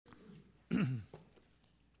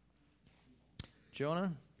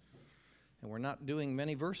Jonah, and we're not doing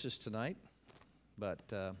many verses tonight, but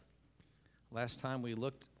last time we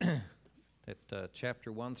looked at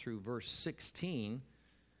chapter 1 through verse 16,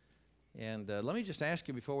 and let me just ask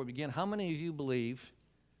you before we begin, how many of you believe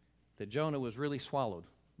that Jonah was really swallowed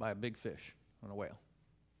by a big fish and a whale?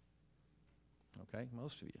 Okay,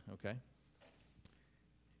 most of you, okay.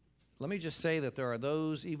 Let me just say that there are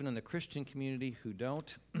those, even in the Christian community, who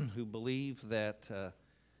don't, who believe that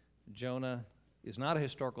Jonah is not a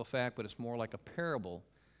historical fact, but it's more like a parable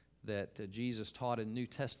that Jesus taught in New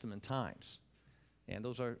Testament times. And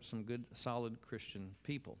those are some good, solid Christian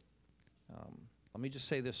people. Let me just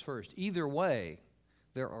say this first. Either way,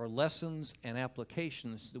 there are lessons and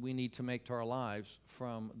applications that we need to make to our lives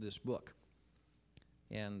from this book.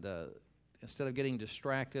 And instead of getting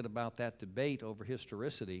distracted about that debate over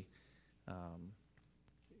historicity,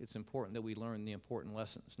 it's important that we learn the important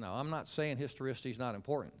lessons. Now, I'm not saying historicity is not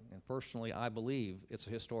important, and personally I believe it's a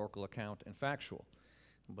historical account and factual.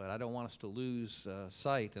 But I don't want us to lose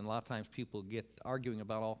sight, and a lot of times people get arguing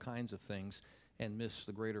about all kinds of things and miss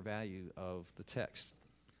the greater value of the text.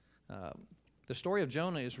 The story of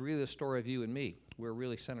Jonah is really the story of you and me. We're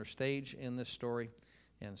really center stage in this story,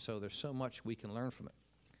 and so there's so much we can learn from it.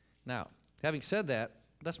 Now, having said that,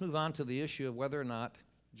 let's move on to the issue of whether or not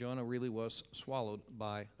Jonah really was swallowed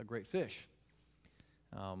by a great fish.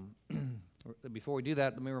 Before we do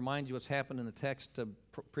that, let me remind you what's happened in the text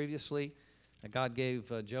previously. God gave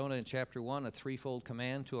Jonah in chapter 1 a threefold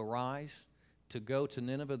command to arise, to go to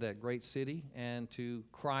Nineveh, that great city, and to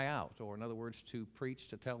cry out, or in other words, to preach,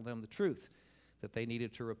 to tell them the truth, that they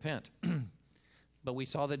needed to repent. But we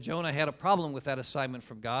saw that Jonah had a problem with that assignment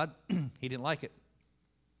from God. He didn't like it.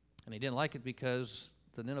 And he didn't like it because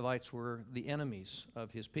the Ninevites were the enemies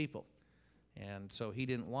of his people. And so he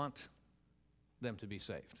didn't want them to be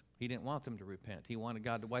saved. He didn't want them to repent. He wanted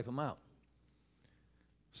God to wipe them out.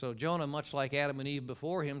 So Jonah, much like Adam and Eve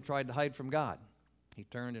before him, tried to hide from God. He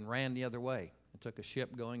turned and ran the other way and took a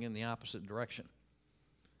ship going in the opposite direction.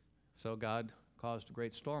 So God caused a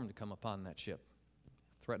great storm to come upon that ship,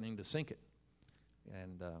 threatening to sink it.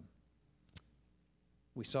 And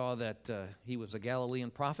we saw that he was a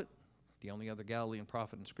Galilean prophet, the only other Galilean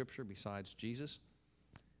prophet in Scripture besides Jesus.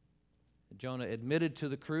 Jonah admitted to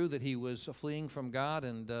the crew that he was fleeing from God,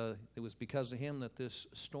 and it was because of him that this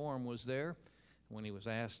storm was there. When he was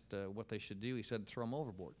asked what they should do, he said, throw him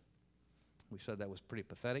overboard. We said that was pretty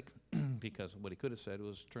pathetic because what he could have said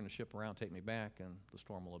was, turn the ship around, take me back, and the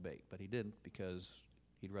storm will abate. But he didn't because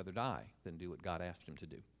he'd rather die than do what God asked him to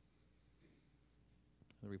do.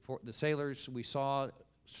 The sailors we saw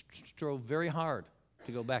strove very hard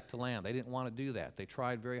to go back to land. They didn't want to do that. They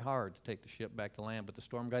tried very hard to take the ship back to land, but the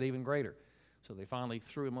storm got even greater. So they finally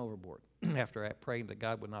threw him overboard after praying that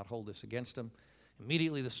God would not hold this against him.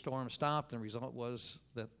 Immediately the storm stopped, and the result was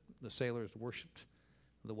that the sailors worshiped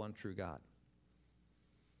the one true God.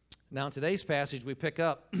 Now in today's passage we pick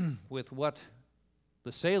up with what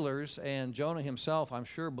the sailors and Jonah himself, I'm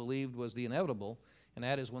sure, believed was the inevitable, and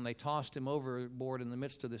that is when they tossed him overboard in the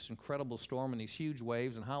midst of this incredible storm and these huge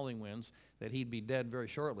waves and howling winds, that he'd be dead very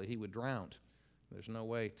shortly. He would drown. There's no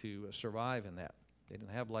way to survive in that. They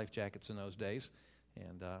didn't have life jackets in those days,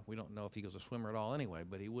 and we don't know if he was a swimmer at all anyway,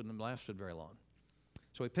 but he wouldn't have lasted very long.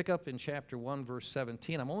 So we pick up in chapter 1, verse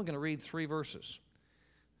 17. I'm only going to read 3 verses.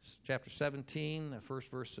 Chapter 17, the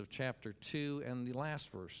first verse of chapter 2, and the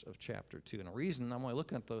last verse of chapter 2. And the reason I'm only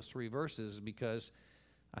looking at those 3 verses is because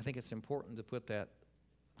I think it's important to put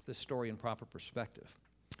this story in proper perspective.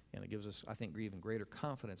 And it gives us, I think, even greater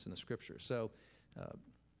confidence in the Scriptures. So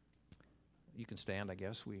you can stand, I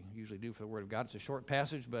guess. We usually do for the Word of God. It's a short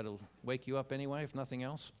passage, but it'll wake you up anyway, if nothing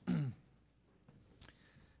else.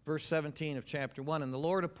 Verse 17 of chapter 1, and the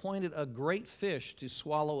Lord appointed a great fish to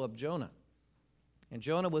swallow up Jonah. And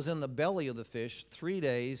Jonah was in the belly of the fish 3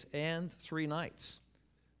 days and 3 nights.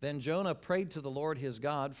 Then Jonah prayed to the Lord his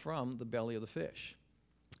God from the belly of the fish.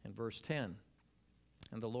 And verse 10,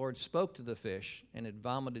 and the Lord spoke to the fish, and it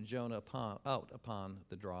vomited Jonah out upon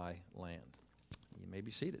the dry land. You may be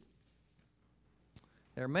seated.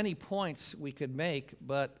 There are many points we could make,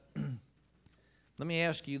 but let me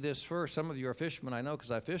ask you this first. Some of you are fishermen, I know,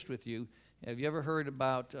 because I fished with you. Have you ever heard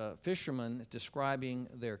about fishermen describing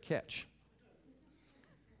their catch?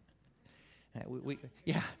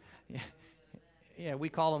 We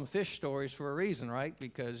call them fish stories for a reason, right?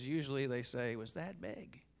 Because usually they say, was that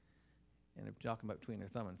big? And they're talking about between their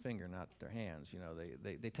thumb and finger, not their hands. You know,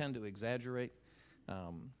 they tend to exaggerate.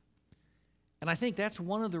 And I think that's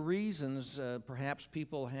one of the reasons perhaps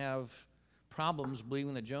people have problems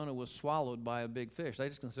believing that Jonah was swallowed by a big fish. They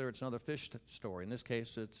just consider it's another fish story. In this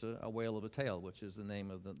case, it's a whale of a tail, which is the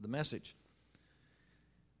name of the message.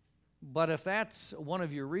 But if that's one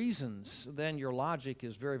of your reasons, then your logic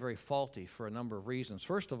is very, very faulty for a number of reasons.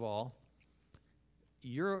 First of all,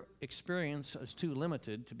 your experience is too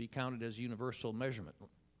limited to be counted as universal measurement.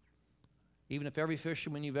 Even if every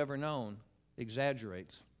fisherman you've ever known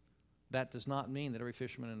exaggerates, that does not mean that every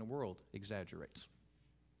fisherman in the world exaggerates.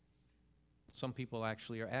 Some people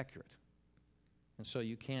actually are accurate. And so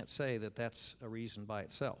you can't say that that's a reason by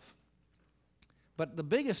itself. But the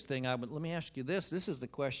biggest thing, let me ask you this. This is the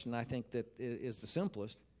question I think that is the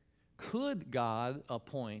simplest. Could God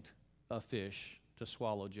appoint a fish to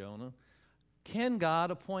swallow Jonah? Can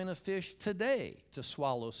God appoint a fish today to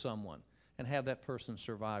swallow someone and have that person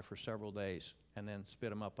survive for several days and then spit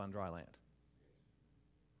them up on dry land?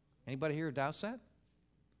 Anybody here doubts that?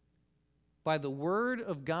 By the word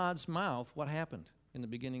of God's mouth, what happened in the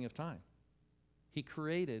beginning of time? He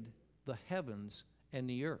created the heavens and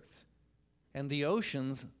the earth. And the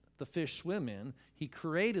oceans the fish swim in. He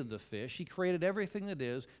created the fish. He created everything that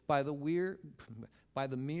is by the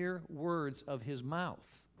mere words of his mouth.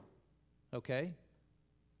 Okay?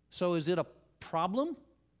 So is it a problem,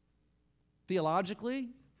 theologically,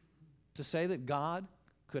 to say that God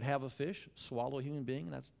could have a fish swallow a human being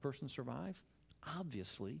and that person survive?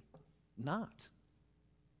 Obviously not.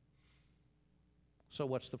 So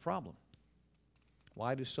what's the problem?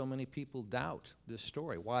 Why do so many people doubt this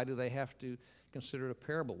story? Why do they have to consider it a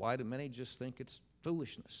parable? Why do many just think it's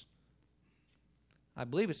foolishness? I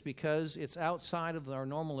believe it's because it's outside of our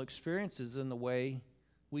normal experiences in the way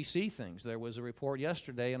we see things. There was a report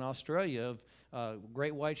yesterday in Australia of a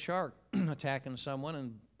great white shark attacking someone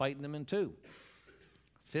and biting them in two.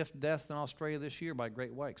 5th death in Australia this year by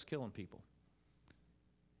great whites killing people.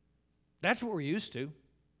 That's what we're used to.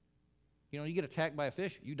 You know, you get attacked by a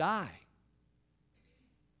fish, you die.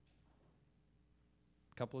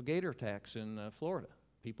 A couple of gator attacks in Florida.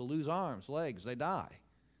 People lose arms, legs, they die.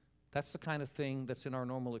 That's the kind of thing that's in our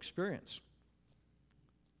normal experience.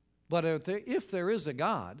 But if there is a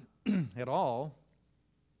God at all,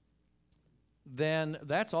 then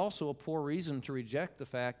that's also a poor reason to reject the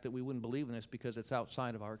fact that we wouldn't believe in this because it's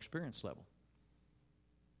outside of our experience level.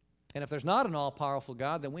 And if there's not an all-powerful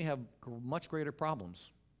God, then we have much greater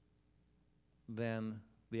problems than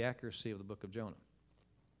the accuracy of the book of Jonah.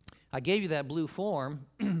 I gave you that blue form,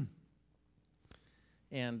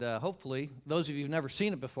 and hopefully, those of you who've never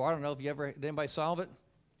seen it before, I don't know if did anybody solve it?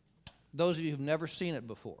 Those of you who've never seen it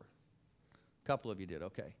before. A couple of you did,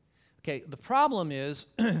 okay. Okay, the problem is,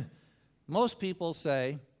 most people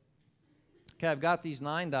say, okay, I've got these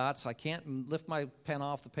 9 dots, I can't lift my pen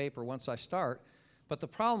off the paper once I start, but the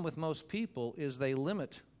problem with most people is they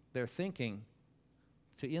limit their thinking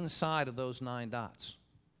to inside of those 9 dots.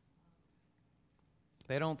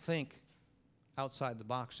 They don't think outside the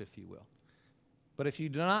box, if you will. But if you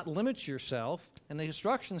do not limit yourself, and the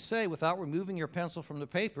instructions say, without removing your pencil from the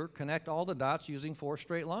paper, connect all the dots using 4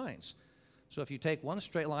 straight lines. So if you take one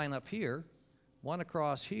straight line up here, one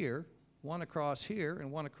across here, one across here,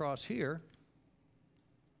 and one across here,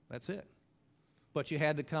 that's it. But you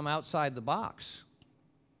had to come outside the box.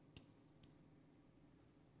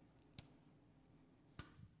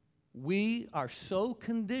 We are so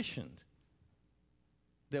conditioned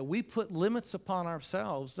that we put limits upon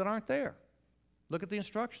ourselves that aren't there. Look at the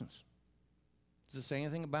instructions. Does it say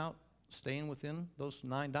anything about staying within those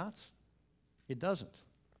 9 dots? It doesn't.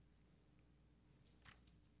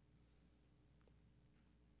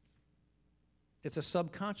 It's a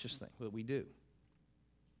subconscious thing that we do.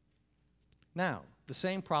 Now, the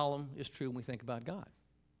same problem is true when we think about God.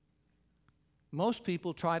 Most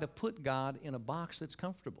people try to put God in a box that's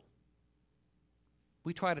comfortable.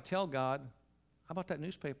 We try to tell God, how about that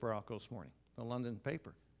newspaper article this morning, the London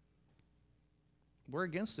paper? We're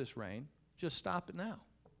against this rain. Just stop it now.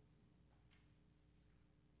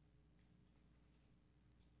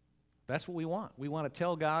 That's what we want. We want to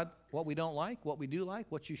tell God what we don't like, what we do like,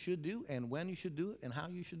 what you should do, and when you should do it, and how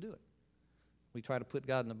you should do it. We try to put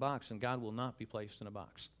God in a box, and God will not be placed in a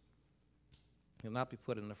box. He'll not be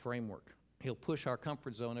put in a framework. He'll push our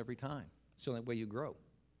comfort zone every time. It's the only way you grow.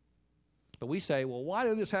 But we say, well, why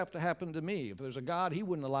did this have to happen to me? If there's a God, he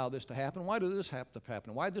wouldn't allow this to happen. Why did this have to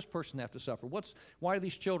happen? Why did this person have to suffer? Why do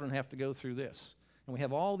these children have to go through this? And we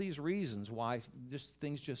have all these reasons why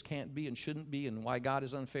things just can't be and shouldn't be, and why God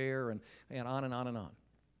is unfair, and on and on and on.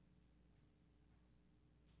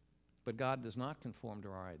 But God does not conform to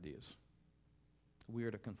our ideas. We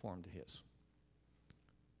are to conform to his.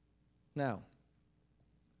 Now,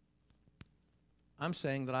 I'm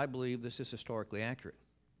saying that I believe this is historically accurate.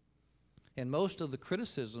 And most of the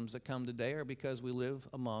criticisms that come today are because we live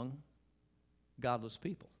among godless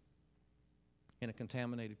people in a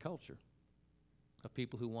contaminated culture of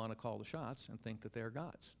people who want to call the shots and think that they're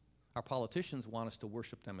gods. Our politicians want us to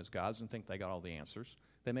worship them as gods and think they got all the answers.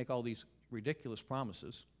 They make all these ridiculous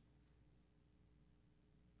promises.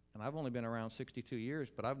 And I've only been around 62 years,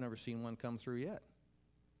 but I've never seen one come through yet.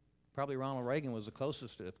 Probably Ronald Reagan was the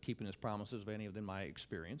closest to keeping his promises of any of them in my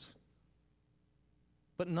experience.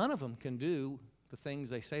 But none of them can do the things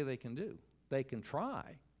they say they can do. They can try,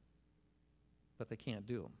 but they can't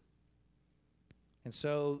do them. And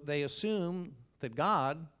so they assume that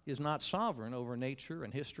God is not sovereign over nature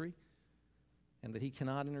and history, and that he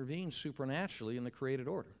cannot intervene supernaturally in the created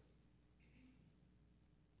order.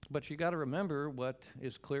 But you got to remember what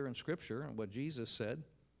is clear in Scripture and what Jesus said.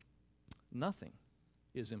 Nothing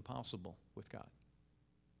is impossible with God.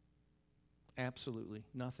 Absolutely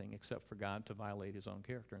nothing except for God to violate his own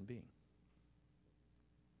character and being.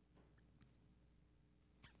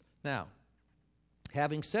 Now,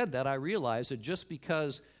 having said that, I realize that just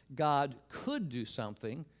because God could do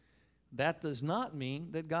something, that does not mean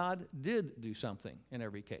that God did do something in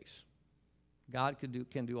every case. God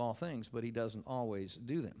can do all things, but he doesn't always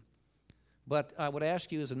do them. But I would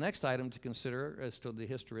ask you as the next item to consider as to the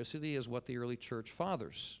historicity is what the early church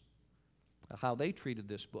fathers, how they treated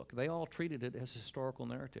this book. They all treated it as historical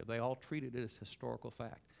narrative. They all treated it as historical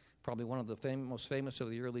fact. Probably one of the most famous of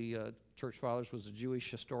the early church fathers was the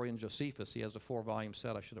Jewish historian Josephus. He has a 4-volume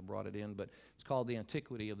set. I should have brought it in, but it's called The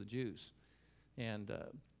Antiquity of the Jews. And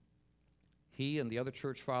he and the other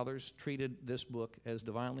church fathers treated this book as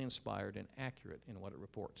divinely inspired and accurate in what it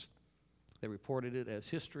reports. They reported it as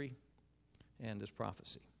history and as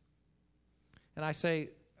prophecy. And I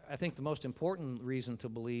think the most important reason to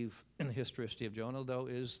believe in the historicity of Jonah, though,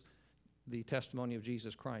 is the testimony of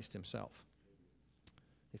Jesus Christ himself.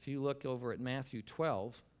 If you look over at Matthew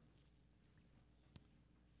 12,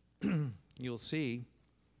 you'll see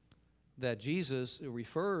that Jesus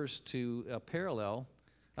refers to a parallel,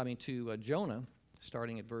 to Jonah,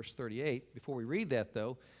 starting at verse 38. Before we read that,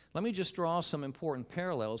 though, let me just draw some important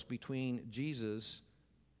parallels between Jesus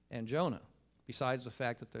and Jonah, besides the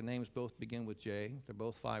fact that their names both begin with J. They're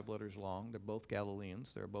both 5 letters long. They're both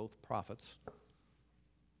Galileans. They're both prophets.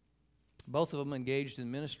 Both of them engaged in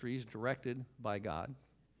ministries directed by God.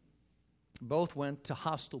 Both went to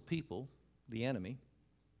hostile people, the enemy,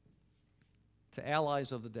 to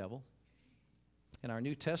allies of the devil. In our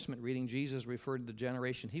New Testament reading, Jesus referred to the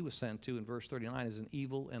generation he was sent to in verse 39 as an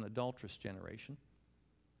evil and adulterous generation.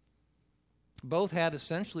 Both had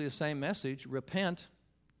essentially the same message: repent,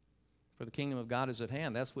 for the kingdom of God is at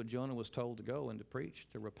hand. That's what Jonah was told to go and to preach,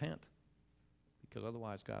 to repent, because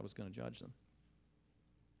otherwise God was going to judge them.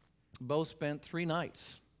 Both spent 3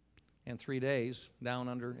 nights and 3 days down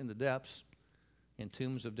under in the depths in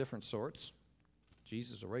tombs of different sorts.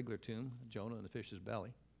 Jesus, a regular tomb, Jonah in the fish's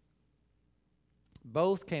belly.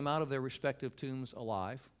 Both came out of their respective tombs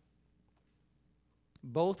alive.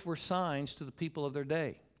 Both were signs to the people of their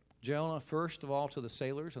day. Jonah, first of all, to the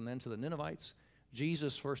sailors and then to the Ninevites.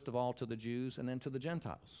 Jesus, first of all, to the Jews and then to the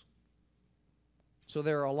Gentiles. So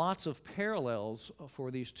there are lots of parallels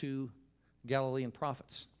for these 2 Galilean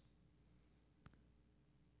prophets.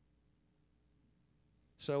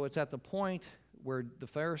 So it's at the point where the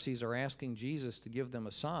Pharisees are asking Jesus to give them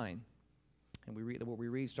a sign. And we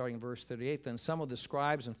read starting in verse 38, then some of the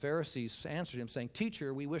scribes and Pharisees answered him, saying,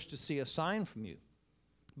 Teacher, we wish to see a sign from you.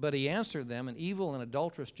 But he answered them, an evil and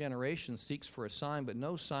adulterous generation seeks for a sign, but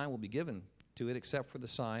no sign will be given to it except for the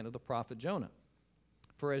sign of the prophet Jonah.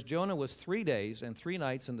 For as Jonah was 3 days and 3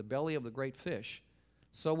 nights in the belly of the great fish,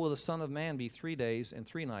 so will the Son of Man be 3 days and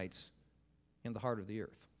 3 nights in the heart of the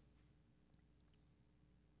earth.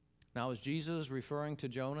 Now, is Jesus referring to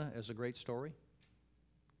Jonah as a great story,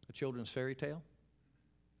 a children's fairy tale,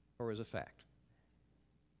 or as a fact?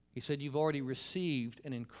 He said, you've already received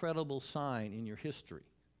an incredible sign in your history.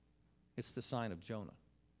 It's the sign of Jonah.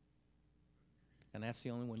 And that's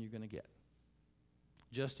the only one you're going to get.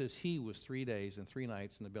 Just as he was 3 days and 3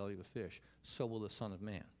 nights in the belly of a fish, so will the Son of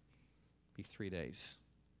Man be 3 days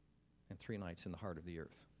and 3 nights in the heart of the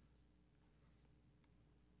earth.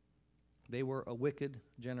 They were a wicked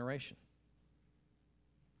generation.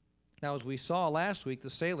 Now, as we saw last week, the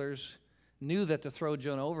sailors knew that to throw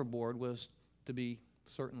Jonah overboard was to be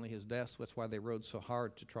certainly his death. That's why they rowed so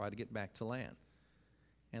hard to try to get back to land.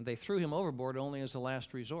 And they threw him overboard only as a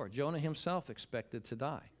last resort. Jonah himself expected to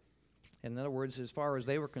die. In other words, as far as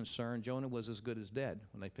they were concerned, Jonah was as good as dead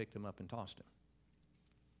when they picked him up and tossed him.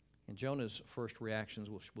 And Jonah's first reactions,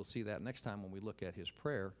 we'll see that next time when we look at his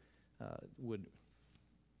prayer, would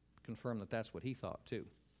confirm that that's what he thought too.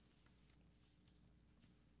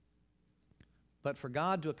 But for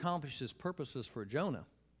God to accomplish his purposes for Jonah,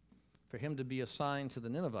 for him to be a sign to the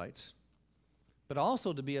Ninevites, but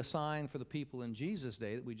also to be a sign for the people in Jesus'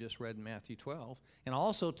 day that we just read in Matthew 12, and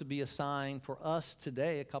also to be a sign for us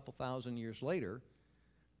today, a couple thousand years later,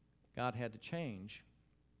 God had to change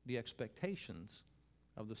the expectations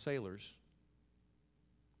of the sailors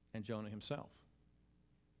and Jonah himself.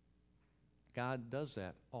 God does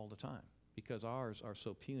that all the time because ours are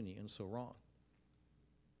so puny and so wrong.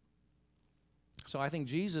 So I think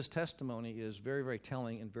Jesus' testimony is very, very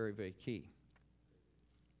telling and very, very key.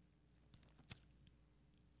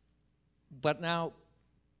 But now,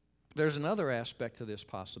 there's another aspect to this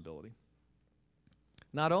possibility.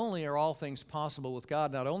 Not only are all things possible with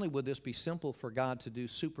God, not only would this be simple for God to do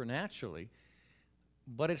supernaturally,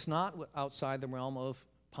 but it's not outside the realm of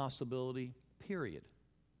possibility, period,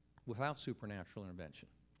 without supernatural intervention.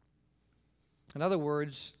 In other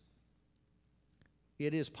words,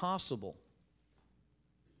 it is possible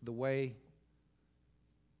the way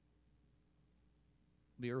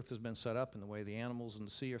the earth has been set up and the way the animals in the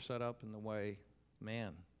sea are set up and the way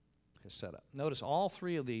man is set up. Notice all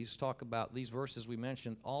three of these talk about, these verses we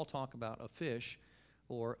mentioned, all talk about a fish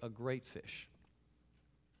or a great fish.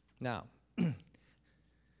 Now,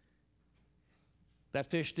 that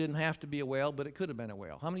fish didn't have to be a whale, but it could have been a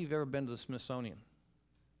whale. How many of you have ever been to the Smithsonian?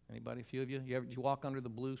 Anybody? A few of you? Did you walk under the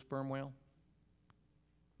blue sperm whale?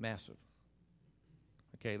 Massive.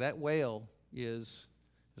 Okay, that whale is,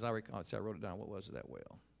 as I recall, I wrote it down. What was that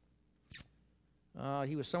whale?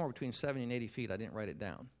 He was somewhere between 70 and 80 feet. I didn't write it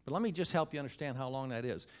down. But let me just help you understand how long that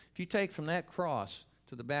is. If you take from that cross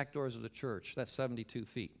to the back doors of the church, that's 72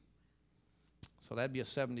 feet. So that'd be a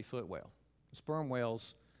 70-foot whale. The sperm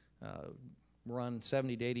whales run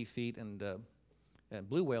 70 to 80 feet, and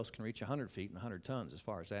blue whales can reach 100 feet and 100 tons as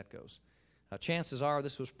far as that goes. Chances are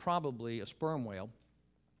this was probably a sperm whale.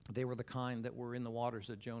 They were the kind that were in the waters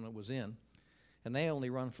that Jonah was in, and they only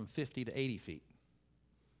run from 50 to 80 feet.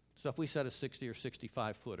 So if we set a 60 or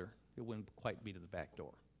 65-footer, it wouldn't quite be to the back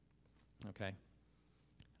door. Okay?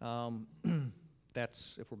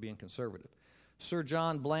 That's if we're being conservative. Sir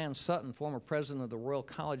John Bland Sutton, former president of the Royal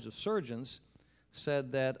College of Surgeons,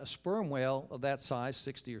 said that a sperm whale of that size,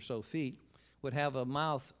 60 or so feet, would have a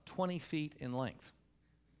mouth 20 feet in length.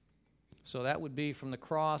 So that would be from the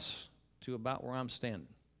cross to about where I'm standing.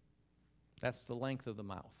 That's the length of the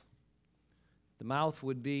mouth. The mouth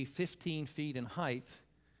would be 15 feet in height,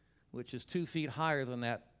 which is 2 feet higher than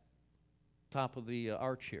that top of the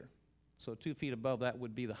arch here. So 2 feet above that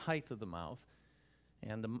would be the height of the mouth.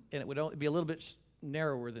 And it would only be a little bit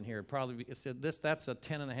narrower than here. Probably that's a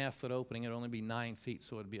 10.5-foot opening. It would only be 9 feet,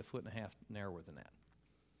 so it would be 1.5 feet narrower than that.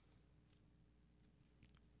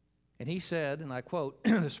 And he said, and I quote,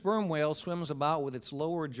 "The sperm whale swims about with its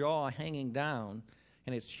lower jaw hanging down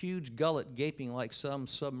and its huge gullet gaping like some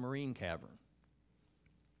submarine cavern.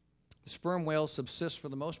 The sperm whale subsists for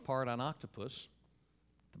the most part on octopus,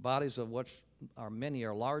 the bodies of which many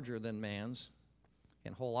are larger than man's,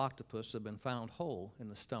 and whole octopus have been found whole in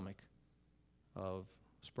the stomach of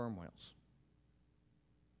sperm whales."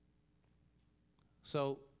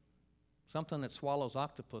 So something that swallows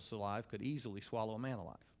octopus alive could easily swallow a man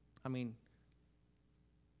alive. I mean,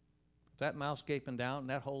 if that mouth's gaping down and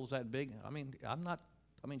that hole's that big,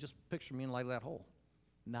 just picture me in light of that hole.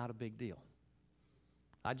 Not a big deal.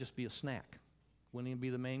 I'd just be a snack. Wouldn't even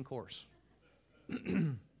be the main course.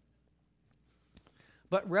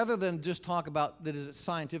 But rather than just talk about that, is it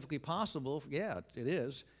scientifically possible? Yeah, it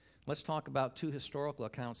is. Let's talk about two historical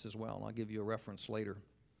accounts as well, and I'll give you a reference later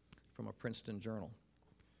from a Princeton journal.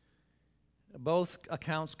 Both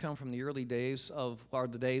accounts come from the early days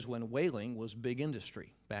the days when whaling was big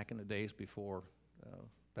industry, back in the days before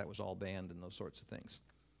that was all banned and those sorts of things.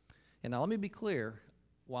 And now let me be clear,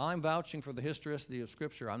 while I'm vouching for the historicity of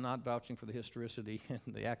Scripture, I'm not vouching for the historicity and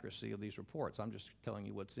the accuracy of these reports. I'm just telling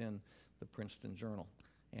you what's in the Princeton journal,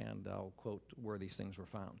 and I'll quote where these things were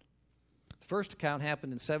found. The first account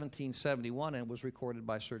happened in 1771 and was recorded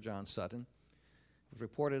by Sir John Sutton. It was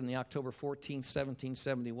reported in the October 14,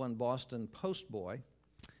 1771 Boston Post Boy,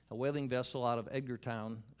 a whaling vessel out of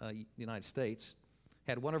Edgartown, United States,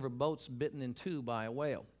 had one of her boats bitten in two by a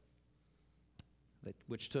whale,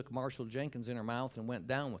 which took Marshall Jenkins in her mouth and went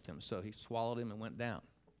down with him. So he swallowed him and went down.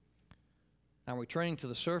 Now, returning to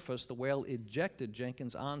the surface, the whale ejected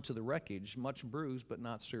Jenkins onto the wreckage, much bruised but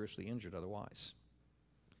not seriously injured otherwise.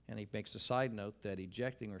 And he makes a side note that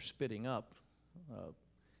ejecting or spitting up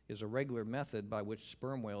is a regular method by which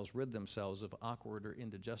sperm whales rid themselves of awkward or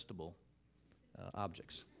indigestible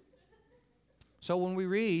objects. So when we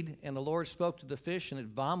read, "And the Lord spoke to the fish, and it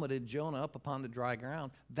vomited Jonah up upon the dry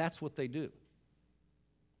ground," that's what they do.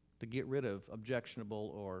 to get rid of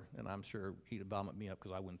objectionable and I'm sure he'd vomit me up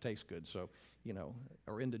because I wouldn't taste good,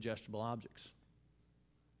 or indigestible objects.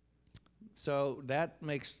 So that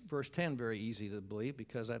makes verse 10 very easy to believe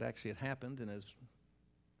because that actually had happened and is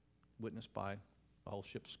witnessed by the whole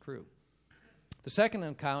ship's crew. The second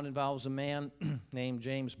account involves a man named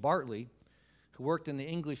James Bartley who worked in the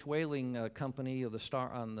English whaling company of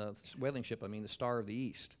the whaling ship, the Star of the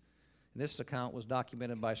East. And this account was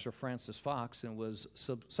documented by Sir Francis Fox and was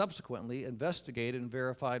subsequently investigated and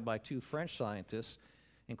verified by two French scientists,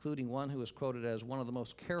 including one who was quoted as one of the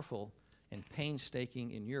most careful and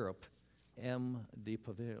painstaking in Europe, M. de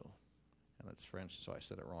Paville. And that's French, so I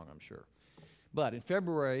said it wrong, I'm sure. But in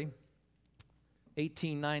February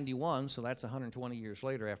 1891, so that's 120 years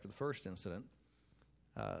later after the first incident,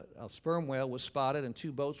 a sperm whale was spotted and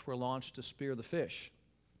two boats were launched to spear the fish.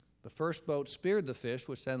 The first boat speared the fish,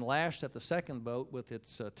 which then lashed at the second boat with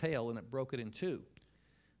its tail, and it broke it in two.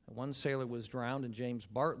 One sailor was drowned, and James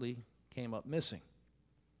Bartley came up missing.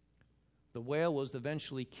 The whale was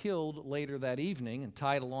eventually killed later that evening and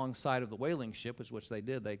tied alongside of the whaling ship, which they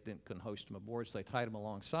did. They couldn't hoist him aboard, so they tied him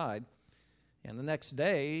alongside. And the next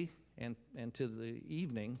day and to the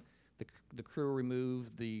evening, the crew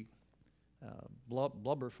removed the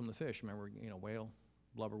blubber from the fish. Remember, whale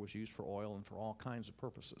blubber was used for oil and for all kinds of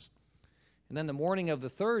purposes. And then the morning of the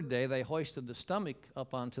third day, they hoisted the stomach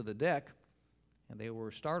up onto the deck, and they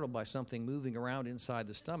were startled by something moving around inside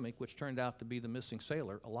the stomach, which turned out to be the missing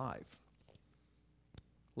sailor alive.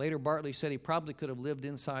 Later, Bartley said he probably could have lived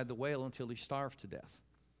inside the whale until he starved to death.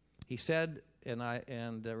 He said,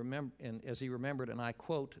 as he remembered, and I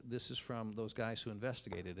quote, this is from those guys who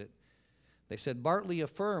investigated it, they said, Bartley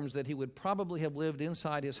affirms that he would probably have lived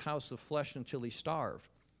inside his house of flesh until he starved,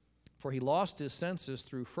 for he lost his senses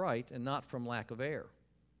through fright and not from lack of air.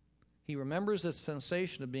 He remembers the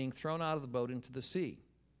sensation of being thrown out of the boat into the sea.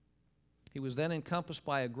 He was then encompassed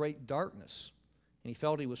by a great darkness, and he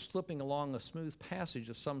felt he was slipping along a smooth passage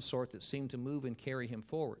of some sort that seemed to move and carry him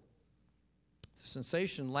forward. The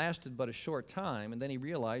sensation lasted but a short time, and then he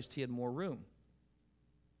realized he had more room.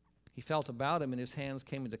 He felt about him, and his hands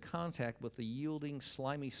came into contact with a yielding,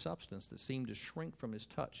 slimy substance that seemed to shrink from his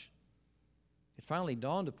touch. It finally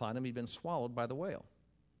dawned upon him he'd been swallowed by the whale.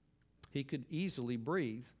 He could easily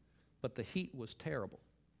breathe, but the heat was terrible.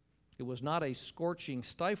 It was not a scorching,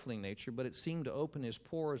 stifling nature, but it seemed to open his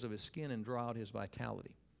pores of his skin and draw out his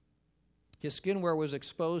vitality. His skin, where it was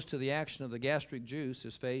exposed to the action of the gastric juice,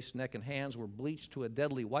 his face, neck, and hands were bleached to a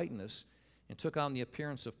deadly whiteness and took on the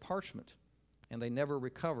appearance of parchment, and they never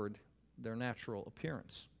recovered their natural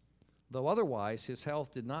appearance. Though otherwise, his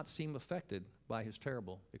health did not seem affected by his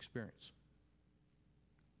terrible experience.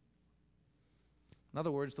 In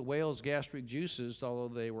other words, the whale's gastric juices,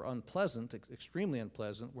 although they were unpleasant, extremely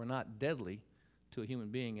unpleasant, were not deadly to a human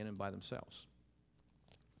being in and by themselves.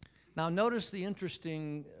 Now, notice the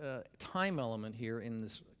interesting time element here in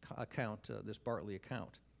this account, this Bartley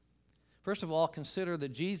account. First of all, consider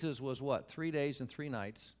that Jesus was 3 days and 3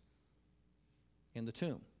 nights in the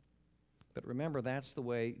tomb. But remember, that's the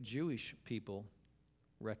way Jewish people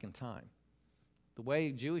reckon time. The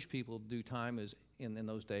way Jewish people do time is in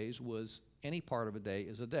those days was any part of a day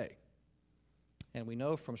is a day. And we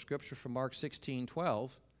know from Scripture from Mark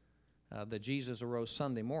 16:12 that Jesus arose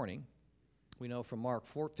Sunday morning. We know from Mark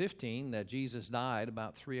 4:15 that Jesus died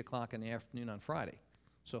about 3 o'clock in the afternoon on Friday.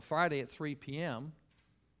 So Friday at 3 p.m.,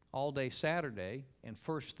 all day Saturday, and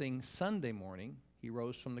first thing Sunday morning, he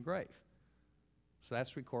rose from the grave. So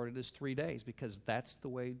that's recorded as 3 days because that's the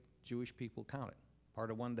way Jewish people count it.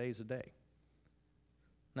 Part of 1 day is a day.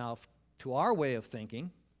 Now, to our way of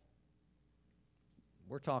thinking,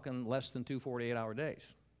 we're talking less than 2 48-hour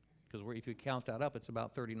days. Because if you count that up, it's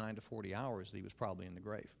about 39 to 40 hours that he was probably in the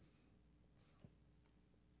grave.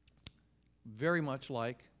 Very much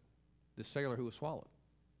like the sailor who was swallowed.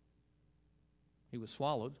 He was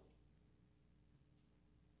swallowed.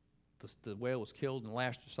 The whale was killed and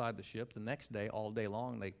lashed aside the ship. The next day, all day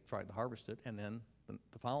long, they tried to harvest it. And then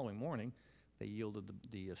the following morning, they yielded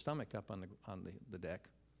the stomach up on the deck,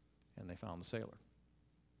 and they found the sailor.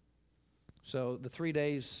 So the 3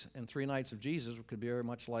 days and 3 nights of Jesus could be very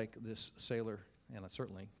much like this sailor, and it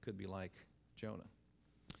certainly could be like Jonah.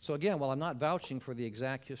 So again, while I'm not vouching for the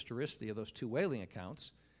exact historicity of those two whaling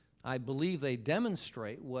accounts, I believe they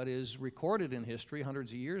demonstrate what is recorded in history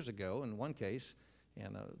hundreds of years ago in one case,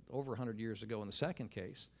 and over 100 years ago in the second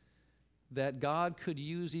case, that God could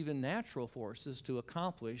use even natural forces to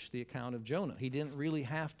accomplish the account of Jonah. He didn't really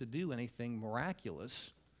have to do anything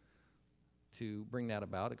miraculous to bring that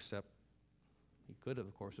about, except he could have,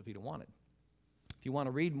 of course, if he'd have wanted. If you want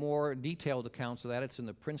to read more detailed accounts of that, it's in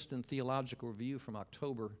the Princeton Theological Review from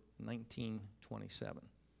October 1927.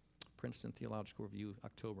 Princeton Theological Review,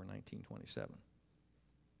 October 1927.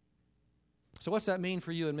 So what's that mean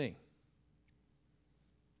for you and me?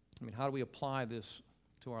 I mean, how do we apply this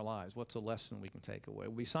to our lives? What's a lesson we can take away?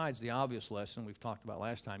 Well, besides the obvious lesson we've talked about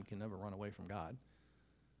last time, you can never run away from God.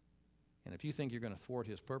 And if you think you're going to thwart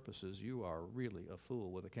his purposes, you are really a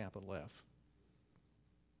fool with a capital F.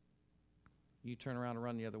 You turn around and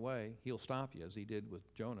run the other way, he'll stop you, as he did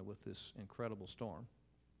with Jonah with this incredible storm.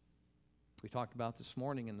 We talked about this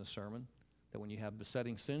morning in the sermon that when you have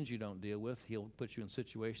besetting sins you don't deal with, he'll put you in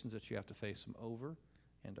situations that you have to face them over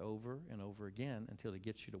and over and over again until he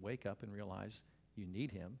gets you to wake up and realize you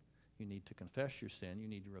need him. You need to confess your sin. You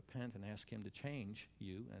need to repent and ask him to change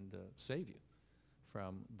you and save you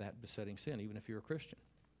from that besetting sin, even if you're a Christian.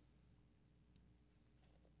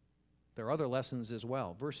 There are other lessons as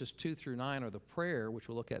well. Verses 2 through 9 are the prayer, which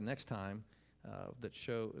we'll look at next time, that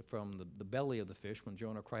show from the belly of the fish when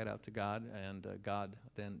Jonah cried out to God, and God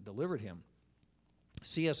then delivered him.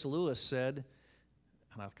 C.S. Lewis said,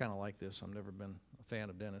 and I kind of like this, I've never been a fan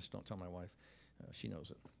of dentists, don't tell my wife, she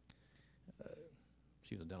knows it.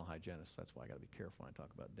 She's a dental hygienist, that's why I got to be careful when I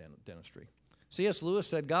talk about dentistry. C.S. Lewis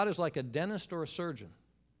said, God is like a dentist or a surgeon.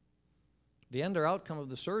 The end or outcome of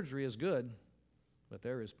the surgery is good, but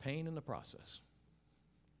there is pain in the process.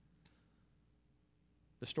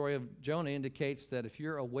 The story of Jonah indicates that if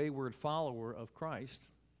you're a wayward follower of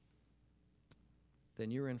Christ,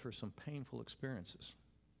 then you're in for some painful experiences,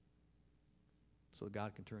 so that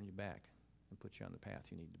God can turn you back and put you on the path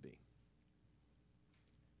you need to be.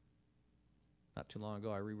 Not too long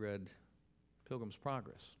ago, I reread Pilgrim's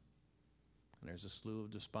Progress. And there's a slough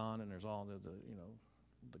of despond, and there's all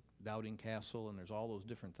the doubting castle, and there's all those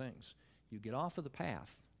different things. You get off of the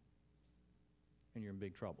path, and you're in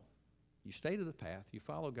big trouble. You stay to the path, you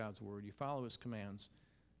follow God's word, you follow his commands.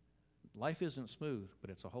 Life isn't smooth,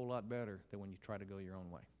 but it's a whole lot better than when you try to go your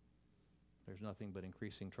own way. There's nothing but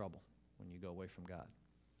increasing trouble when you go away from God.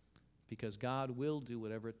 Because God will do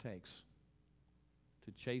whatever it takes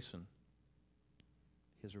to chasten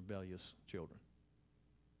his rebellious children.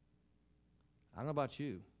 I don't know about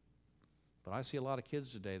you, but I see a lot of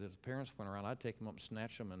kids today that if the parents went around, I'd take them up and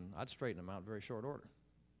snatch them, and I'd straighten them out in very short order.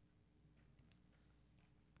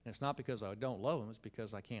 And it's not because I don't love them, it's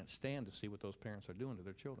because I can't stand to see what those parents are doing to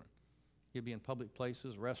their children. You'd be in public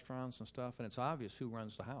places, restaurants and stuff, and it's obvious who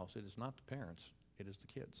runs the house. It is not the parents, it is the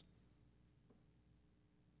kids.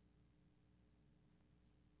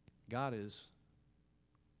 God is,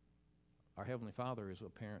 our Heavenly Father is a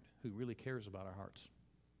parent who really cares about our hearts.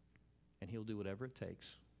 And he'll do whatever it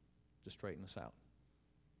takes to straighten us out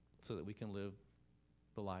so that we can live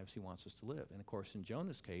the lives he wants us to live. And, of course, in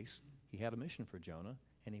Jonah's case, he had a mission for Jonah,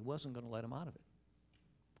 and he wasn't going to let him out of it.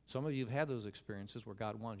 Some of you have had those experiences where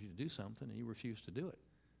God wanted you to do something, and you refused to do it.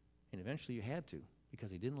 And eventually you had to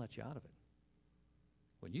because he didn't let you out of it.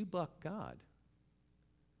 When you buck God,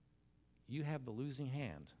 you have the losing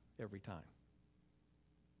hand every time.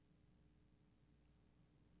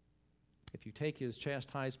 If you take his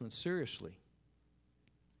chastisement seriously,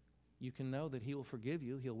 you can know that he will forgive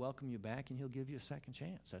you, he'll welcome you back, and he'll give you a second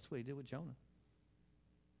chance. That's what he did with Jonah.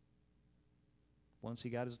 Once he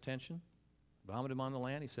got his attention, vomited him on the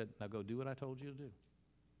land, he said, now go do what I told you to do.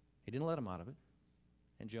 He didn't let him out of it,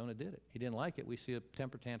 and Jonah did it. He didn't like it. We see a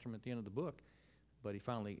temper tantrum at the end of the book, but he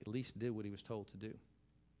finally at least did what he was told to do.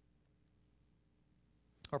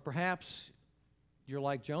 Or perhaps you're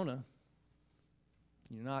like Jonah.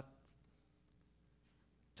 You're not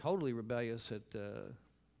totally rebellious.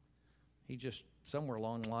 He just somewhere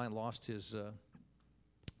along the line lost his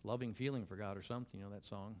loving feeling for God or something. You know that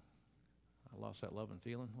song, I lost that loving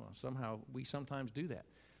feeling? Well, somehow we sometimes do that.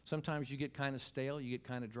 Sometimes you get kind of stale, you get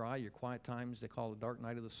kind of dry. Your quiet times, they call it the dark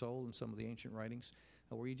night of the soul in some of the ancient writings,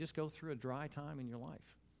 where you just go through a dry time in your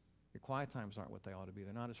life. Your quiet times aren't what they ought to be.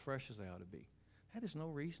 They're not as fresh as they ought to be. That is no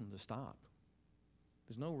reason to stop.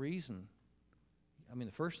 There's no reason. I mean,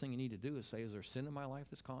 the first thing you need to do is say, is there sin in my life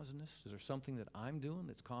that's causing this? Is there something that I'm doing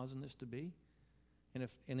that's causing this to be? And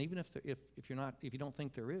even if you don't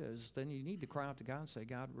think there is, then you need to cry out to God and say,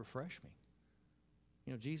 God, refresh me.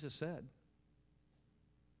 You know, Jesus said,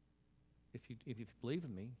 if you believe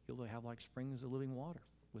in me, you'll have like springs of living water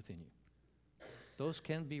within you. Those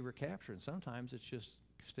can be recaptured. And sometimes it's just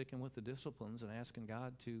sticking with the disciplines and asking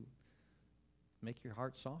God to make your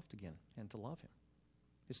heart soft again and to love him.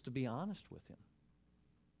 It's to be honest with him.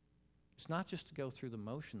 It's not just to go through the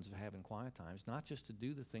motions of having quiet times, not just to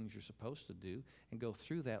do the things you're supposed to do and go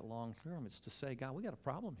through that long term. It's to say, God, we got a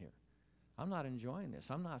problem here. I'm not enjoying this.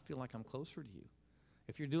 I feel like I'm closer to you.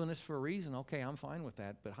 If you're doing this for a reason, okay, I'm fine with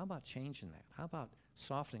that, but how about changing that? How about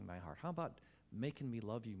softening my heart? How about making me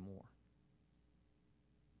love you more.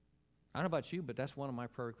 I don't know about you, but that's one of my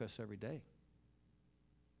prayer requests every day.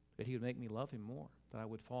 That he would make me love him more, that I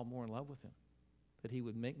would fall more in love with him, that he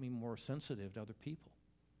would make me more sensitive to other people.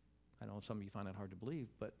 I know some of you find that hard to believe,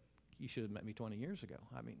 but you should have met me 20 years ago.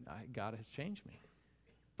 I mean, God has changed me.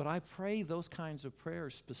 But I pray those kinds of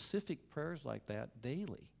prayers, specific prayers like that,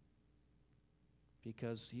 daily,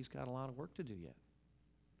 because he's got a lot of work to do yet.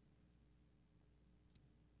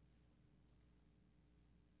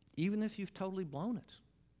 Even if you've totally blown it.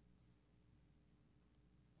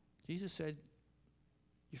 Jesus said,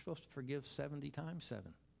 you're supposed to forgive 70 times 7.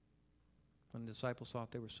 When the disciples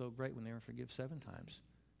thought they were so great when they were forgive 7 times.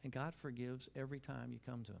 And God forgives every time you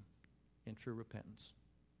come to him in true repentance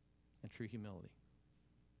and true humility.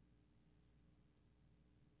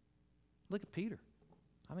 Look at Peter.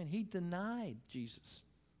 I mean, he denied Jesus.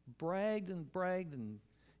 Bragged, and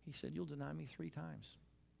he said, you'll deny me 3 times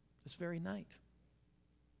this very night.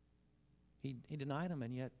 He denied him,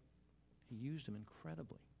 and yet he used him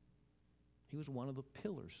incredibly. He was one of the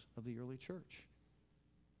pillars of the early church.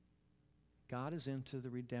 God is into the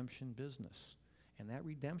redemption business. And that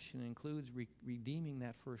redemption includes redeeming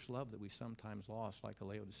that first love that we sometimes lost, like the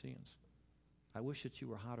Laodiceans. I wish that you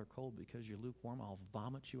were hot or cold because you're lukewarm. I'll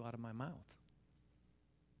vomit you out of my mouth.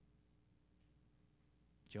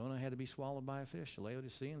 Jonah had to be swallowed by a fish. The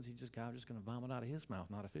Laodiceans, God was just going to vomit out of his mouth,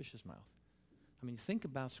 not a fish's mouth. I mean, think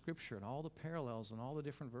about Scripture and all the parallels and all the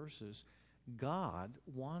different verses. God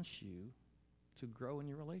wants you to grow in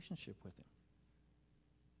your relationship with him.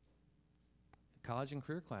 College and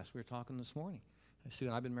career class, we were talking this morning.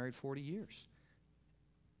 I've been married 40 years.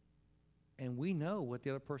 And we know what the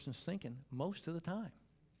other person's thinking most of the time.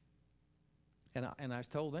 And I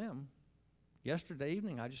told them, yesterday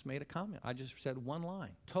evening, I just made a comment. I just said one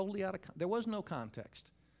line, totally out of there was no context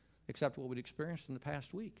except what we'd experienced in the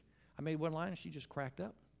past week. I made one line and she just cracked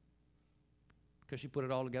up because she put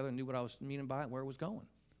it all together and knew what I was meaning by it and where it was going.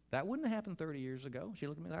 That wouldn't have happened 30 years ago. She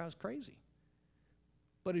looked at me like I was crazy.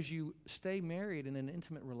 But as you stay married in an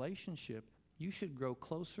intimate relationship, you should grow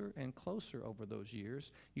closer and closer over those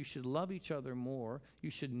years. You should love each other more.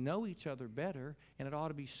 You should know each other better, and it ought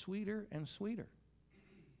to be sweeter and sweeter.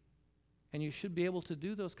 And you should be able to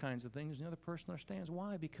do those kinds of things, and the other person understands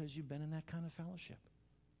why, because you've been in that kind of fellowship.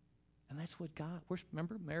 And that's what God,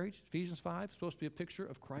 remember, marriage, Ephesians 5, supposed to be a picture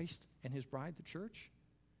of Christ and his bride, the church.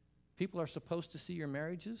 People are supposed to see your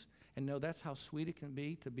marriages and know that's how sweet it can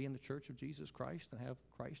be to be in the church of Jesus Christ and have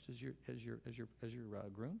Christ as your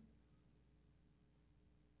groom.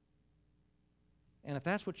 And if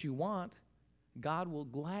that's what you want, God will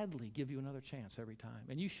gladly give you another chance every time.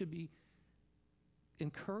 And you should be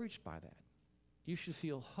encouraged by that. You should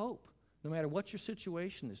feel hope, no matter what your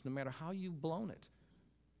situation is, no matter how you've blown it.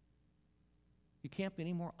 You can't be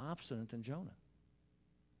any more obstinate than Jonah.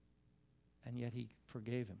 And yet he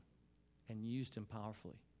forgave him and used him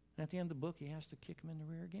powerfully. And at the end of the book, he has to kick him in the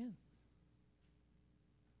rear again.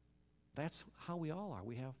 That's how we all are.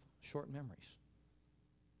 We have short memories.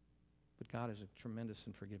 But God is a tremendous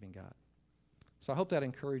and forgiving God. So I hope that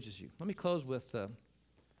encourages you. Let me close with a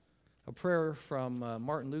prayer from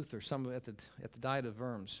Martin Luther, some of it at the Diet of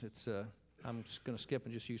Worms. I'm just going to skip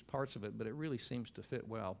and just use parts of it, but it really seems to fit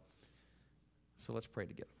well. So let's pray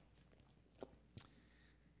together.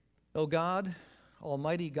 O God,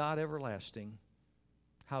 Almighty God everlasting,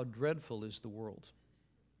 how dreadful is the world.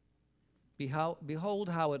 Behold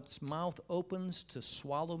how its mouth opens to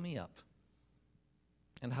swallow me up,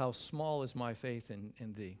 and how small is my faith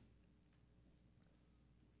in thee.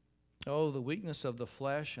 Oh, the weakness of the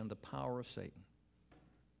flesh and the power of Satan.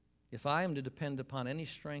 If I am to depend upon any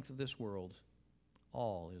strength of this world,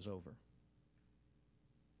 all is over.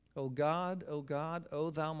 O God, O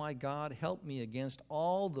thou my God, help me against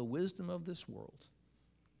all the wisdom of this world.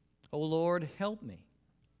 O Lord, help me.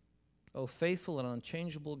 O faithful and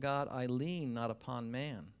unchangeable God, I lean not upon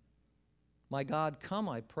man. My God, come,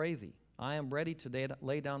 I pray thee. I am ready to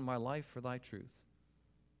lay down my life for thy truth,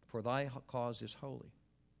 for thy cause is holy.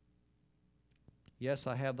 Yes,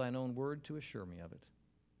 I have thine own word to assure me of it.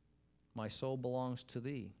 My soul belongs to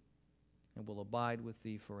thee and will abide with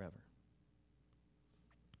thee forever.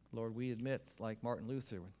 Lord, we admit, like Martin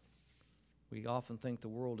Luther, we often think the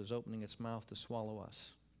world is opening its mouth to swallow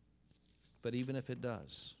us. But even if it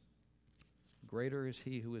does, greater is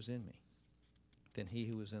he who is in me than he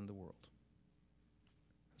who is in the world.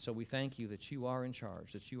 So we thank you that you are in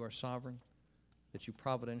charge, that you are sovereign, that you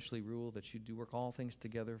providentially rule, that you do work all things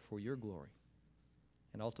together for your glory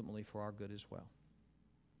and ultimately for our good as well.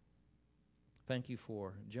 Thank you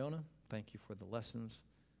for Jonah. Thank you for the lessons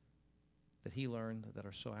that he learned that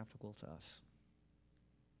are so applicable to us.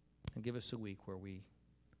 And give us a week where we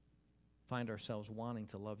find ourselves wanting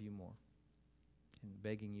to love you more and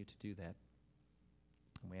begging you to do that.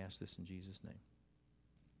 And we ask this in Jesus' name.